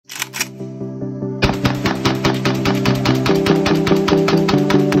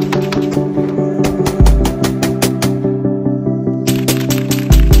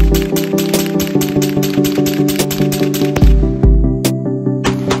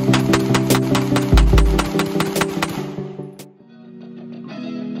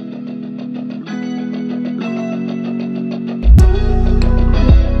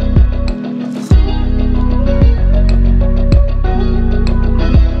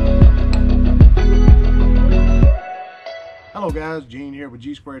Hello guys, Gene here with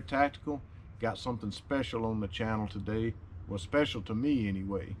G Squared Tactical. Got something special on the channel today. Well, special to me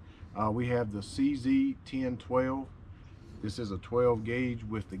anyway. We have the CZ1012. This is a 12 gauge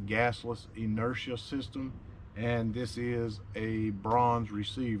with the gasless inertia system, and this is a bronze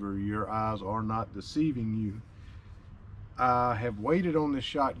receiver. Your eyes are not deceiving you. I have waited on this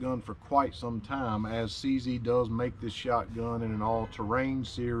shotgun for quite some time, as CZ does make this shotgun in an all-terrain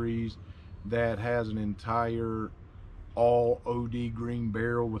series that has an entire all OD green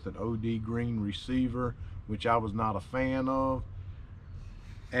barrel with an OD green receiver, which I was not a fan of.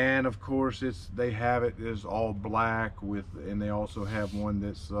 And of course they have it as all black with, and they also have one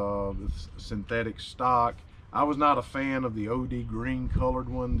that's synthetic stock. I was not a fan of the OD green colored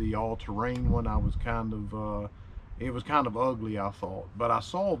one, the all-terrain one. I was kind of it was kind of ugly, I thought. But I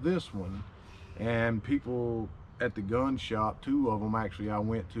saw this one, and people at the gun shop, two of them actually I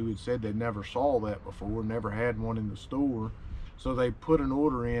went to, had said they never saw that before, never had one in the store. So they put an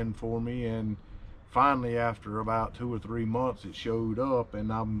order in for me, and finally after about 2 or 3 months it showed up,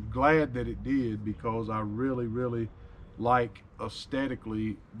 and I'm glad that it did, because I really like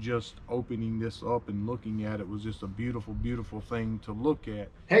aesthetically just opening this up and looking at it was just a beautiful thing to look at.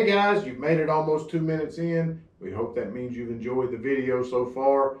 Hey guys, you've made it almost 2 minutes in. We hope that means you've enjoyed the video so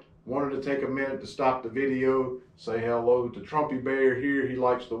far. Wanted to take a minute to stop the video, say hello to Trumpy Bear here. He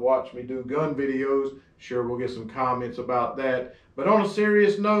likes to watch me do gun videos. Sure, we'll get some comments about that. But on a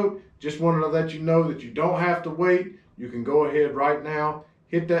serious note, just wanted to let you know that you don't have to wait. You can go ahead right now,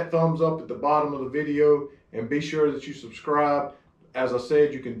 hit that thumbs up at the bottom of the video, and be sure that you subscribe. As I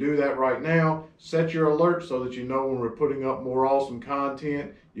said, you can do that right now. Set your alerts so that you know when we're putting up more awesome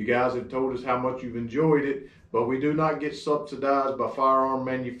content. You guys have told us how much you've enjoyed it, but we do not get subsidized by firearm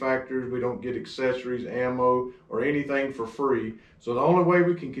manufacturers. We don't get accessories, ammo, or anything for free. So the only way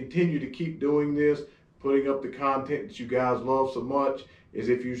we can continue to keep doing this, putting up the content that you guys love so much, is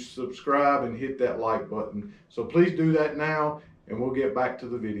if you subscribe and hit that like button. So please do that now, and we'll get back to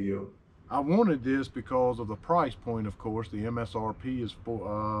the video. I wanted this because of the price point, of course. The MSRP is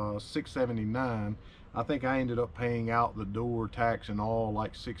for $679. I think I ended up paying out the door, tax and all,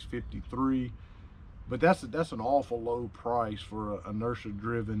 like $653. But that's an awful low price for an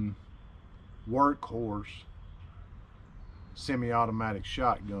inertia-driven workhorse semi-automatic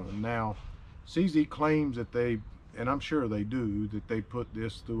shotgun. Now, CZ claims that they, and I'm sure they do, that they put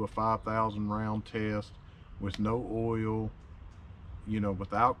this through a 5,000 round test with no oil, you know,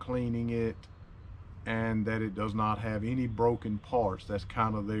 without cleaning it, and that it does not have any broken parts. That's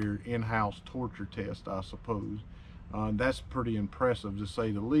kind of their in-house torture test, I suppose. That's pretty impressive, to say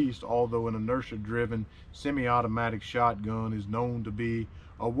the least, although an inertia-driven semi-automatic shotgun is known to be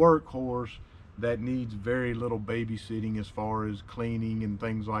a workhorse that needs very little babysitting as far as cleaning and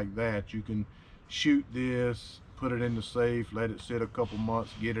things like that. You can shoot this, put it in the safe, let it sit a couple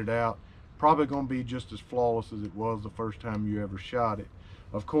months, get it out. Probably going to be just as flawless as it was the first time you ever shot it.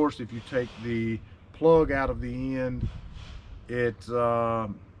 Of course, if you take the plug out of the end, it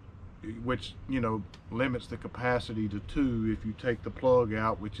which, you know, limits the capacity to 2. If you take the plug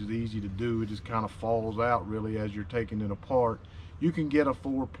out, which is easy to do, it just kind of falls out really as you're taking it apart. You can get a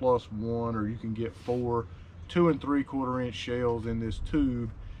 4+1, or you can get 4 2 3/4 inch shells in this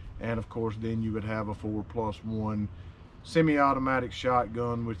tube, and of course then you would have a 4+1 semi-automatic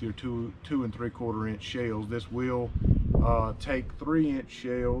shotgun with your 2 3/4 inch shells. This will take 3-inch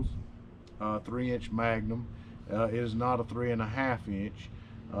shells, 3-inch Magnum. It is not a 3.5 inch,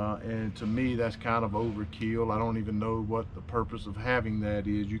 and to me that's kind of overkill. I don't even know what the purpose of having that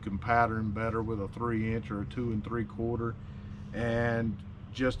is. You can pattern better with a 3-inch or a 2 3/4, and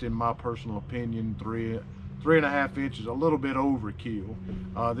just in my personal opinion, 3.5 inches a little bit overkill.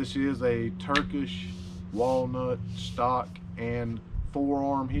 This is a Turkish walnut stock and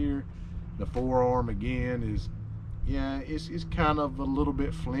forearm here. The forearm again is, yeah, it's kind of a little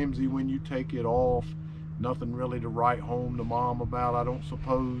bit flimsy when you take it off. Nothing really to write home to mom about, I don't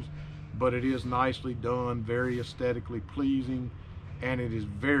suppose, but it is nicely done, very aesthetically pleasing, and it is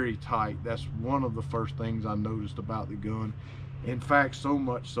very tight. That's one of the first things I noticed about the gun. In fact, so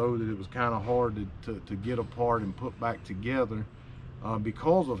much so that it was kind of hard to get apart and put back together.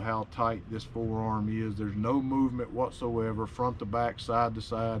 Because of how tight this forearm is. There's no movement whatsoever, front to back, side to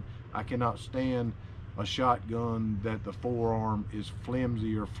side. I cannot stand a shotgun that the forearm is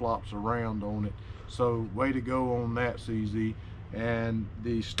flimsy or flops around on it. So way to go on that, CZ. And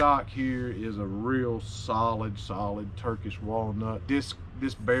the stock here is a real solid Turkish walnut. This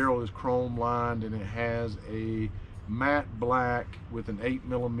barrel is chrome lined, and it has a matte black with an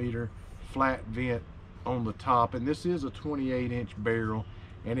 8mm flat vent on the top, and this is a 28-inch barrel.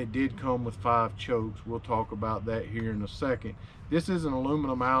 and it did come with 5 chokes. We'll talk about that here in a second. This is an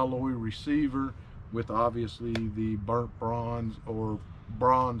aluminum alloy receiver with obviously the burnt bronze or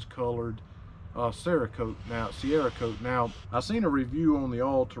bronze colored Sierra coat. Now, I seen a review on the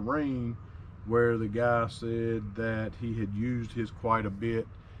All Terrain where the guy said that he had used his quite a bit.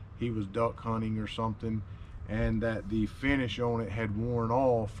 He was duck hunting or something, and that the finish on it had worn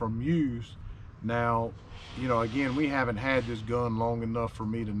off from use. Now, you know, again, we haven't had this gun long enough for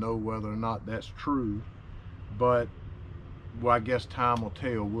me to know whether or not that's true, but well, I guess time will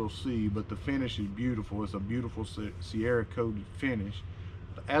tell. We'll see. But the finish is beautiful. It's a beautiful Sierra coated finish.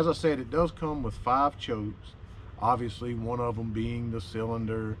 As I said, it does come with 5 chokes, obviously one of them being the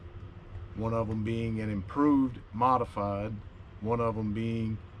cylinder, one of them being an improved modified, one of them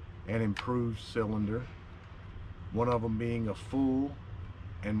being an improved cylinder, one of them being a full,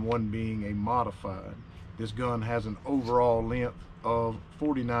 and one being a modified. This gun has an overall length of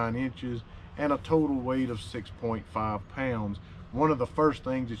 49 inches and a total weight of 6.5 pounds. One of the first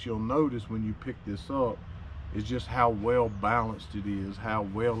things that you'll notice when you pick this up is just how well balanced it is, how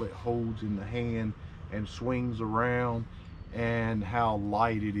well it holds in the hand and swings around, and how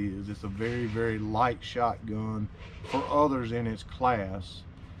light it is. It's a very, very light shotgun for others in its class.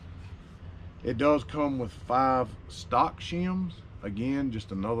 It does come with 5 stock shims. Again,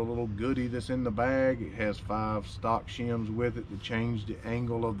 just another little goodie that's in the bag. It has 5 stock shims with it to change the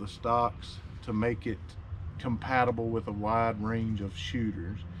angle of the stocks to make it compatible with a wide range of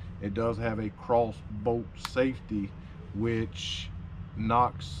shooters. It does have a cross bolt safety, which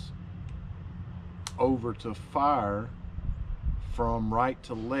knocks over to fire from right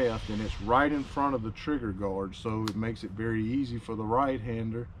to left, and it's right in front of the trigger guard, so it makes it very easy for the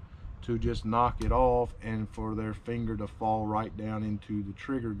right-hander to just knock it off and for their finger to fall right down into the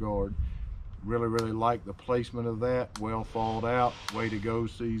trigger guard. Really, really like the placement of that. Well thought out. Way to go,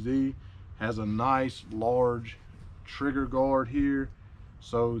 CZ. Has a nice large trigger guard here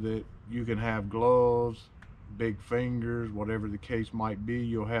so that you can have gloves, big fingers, whatever the case might be.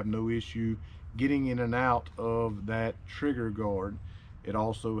 You'll have no issue getting in and out of that trigger guard. It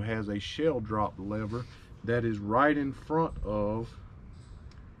also has a shell drop lever that is right in front of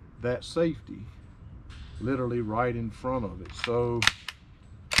that safety, literally right in front of it. So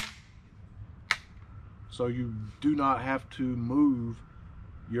you do not have to move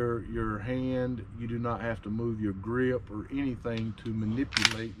your hand, you do not have to move your grip or anything to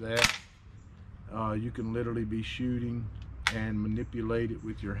manipulate that. You can literally be shooting and manipulate it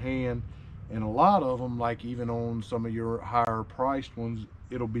with your hand. And a lot of them, like even on some of your higher priced ones,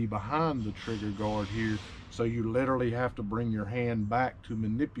 it'll be behind the trigger guard here, so you literally have to bring your hand back to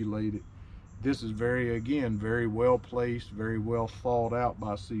manipulate it. This is again, very well placed, very well thought out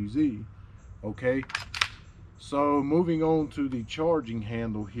by CZ. Okay, so moving on to the charging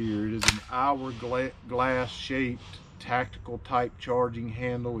handle here. It is an hourglass shaped tactical type charging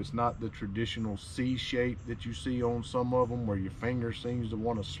handle. It's not the traditional C shape that you see on some of them where your finger seems to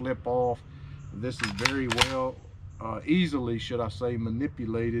want to slip off. This is very well, easily, should I say,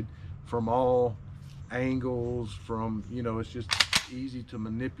 manipulated from all angles. From, you know, it's just easy to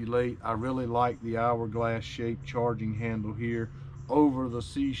manipulate. I really like the hourglass shaped charging handle here over the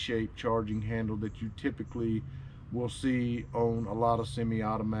C-shaped charging handle that you typically will see on a lot of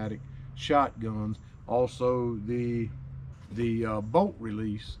semi-automatic shotguns. Also, the bolt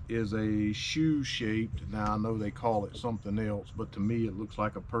release is a shoe shaped. Now I know they call it something else, but to me it looks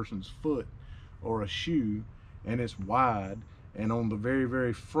like a person's foot or a shoe, and it's wide. And on the very,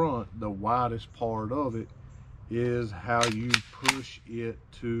 very front, the widest part of it is how you push it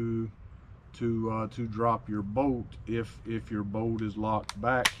to drop your bolt. If your bolt is locked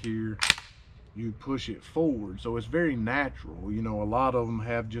back here, you push it forward. So it's very natural. You know, a lot of them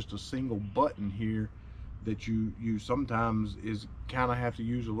have just a single button here that you sometimes is kind of have to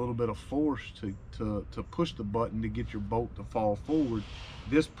use a little bit of force to push the button to get your bolt to fall forward.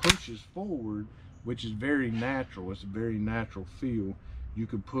 This pushes forward, which is very natural. It's a very natural feel. You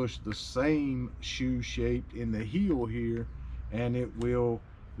could push the same shoe shaped in the heel here, and it will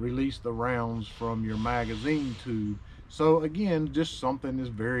release the rounds from your magazine tube. So again, just something that's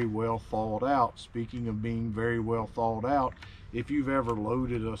very well thought out. Speaking of being very well thought out, if you've ever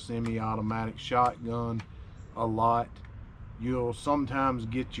loaded a semi-automatic shotgun a lot, you'll sometimes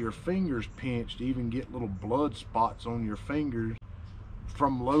get your fingers pinched, even get little blood spots on your fingers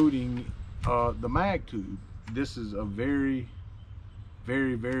from loading the mag tube. This is a very,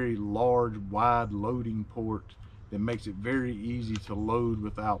 very, very large, wide loading port that makes it very easy to load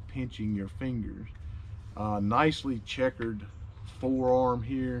without pinching your fingers. Nicely checkered forearm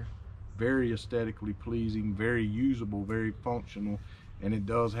here, very aesthetically pleasing, very usable, very functional. and it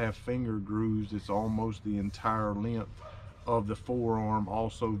does have finger grooves. It's almost the entire length of the forearm.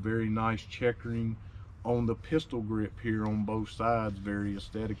 Also very nice checkering on the pistol grip here on both sides, very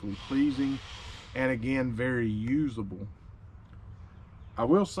aesthetically pleasing, and again very usable. I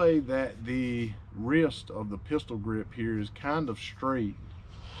will say that the wrist of the pistol grip here is kind of straight,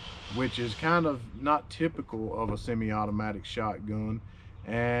 which is kind of not typical of a semi-automatic shotgun.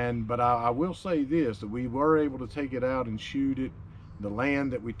 But I will say this, that we were able to take it out and shoot it. The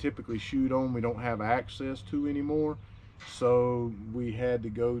land that we typically shoot on, we don't have access to anymore, so we had to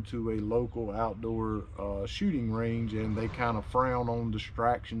go to a local outdoor shooting range, and they kind of frown on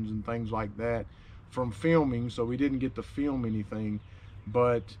distractions and things like that from filming, so we didn't get to film anything.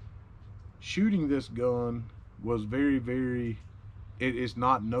 But shooting this gun was very, it's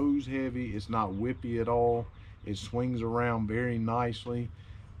not nose heavy, it's not whippy at all. It swings around very nicely,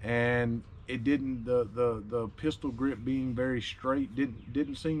 and it didn't, the pistol grip being very straight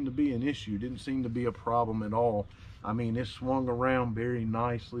didn't seem to be an issue, didn't seem to be a problem at all. I mean, it swung around very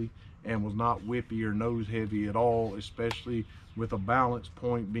nicely and was not whippy or nose heavy at all, especially with a balance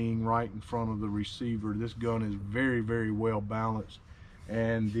point being right in front of the receiver. This gun is very well balanced,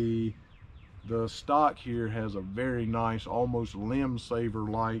 and the stock here has a very nice, almost limb saver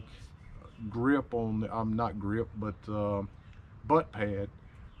like grip on the, not grip, but butt pad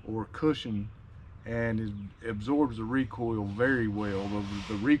or cushion, and it absorbs the recoil very well.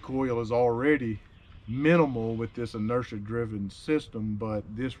 The recoil is already minimal with this inertia driven system, but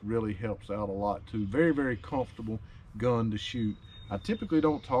this really helps out a lot too. Very comfortable gun to shoot. I typically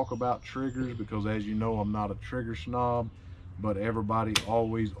don't talk about triggers because, as you know, I'm not a trigger snob, but everybody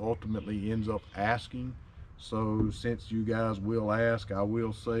always ultimately ends up asking. So since you guys will ask, I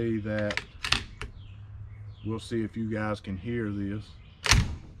will say that we'll see if you guys can hear this,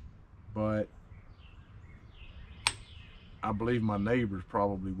 but I believe my neighbors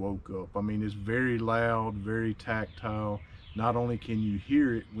probably woke up. I mean, it's very loud, very tactile. Not only can you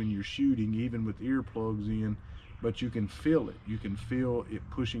hear it when you're shooting, even with earplugs in, but you can feel it. You can feel it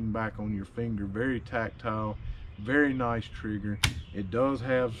pushing back on your finger. Very tactile, very nice trigger. It does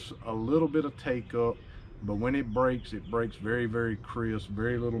have a little bit of take up, but when it breaks very crisp,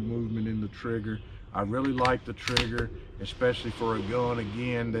 very little movement in the trigger. I really like the trigger, especially for a gun,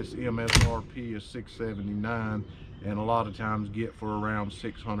 again, that's MSRP is $679, and a lot of times get for around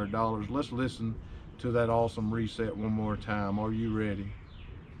 $600. Let's listen to that awesome reset one more time. Are you ready?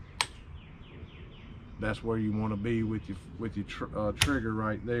 That's where you want to be with your trigger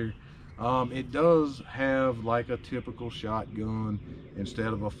right there. It does have like a typical shotgun. Instead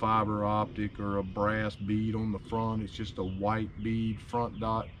of a fiber optic or a brass bead on the front, it's just a white bead front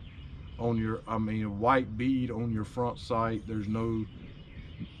dot on your, a white bead on your front sight. There's no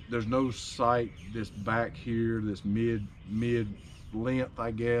sight this back here, this mid length,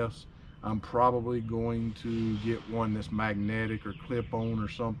 I guess. I'm probably going to get one that's magnetic or clip on or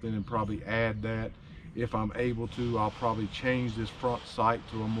something, and probably add that if I'm able to. I'll probably change this front sight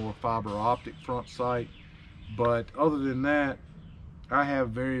to a more fiber optic front sight. But other than that, I have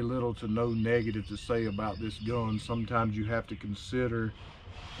very little to no negative to say about this gun. Sometimes you have to consider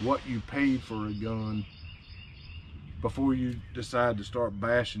what you paid for a gun before you decide to start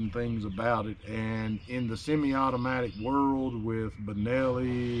bashing things about it. And in the semi-automatic world, with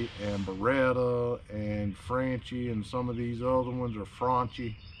Benelli and Beretta and Franchi and some of these other ones, or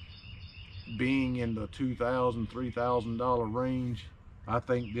Franchi, being in the $2,000, $3,000 range, I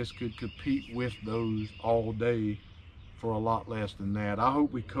think this could compete with those all day for a lot less than that. I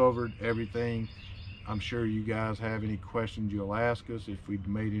hope we covered everything. I'm sure you guys have any questions, you'll ask us. If we've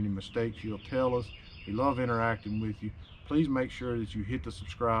made any mistakes, you'll tell us. We love interacting with you. Please make sure that you hit the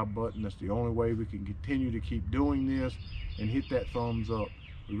subscribe button. That's the only way we can continue to keep doing this, and hit that thumbs up.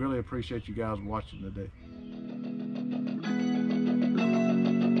 We really appreciate you guys watching today.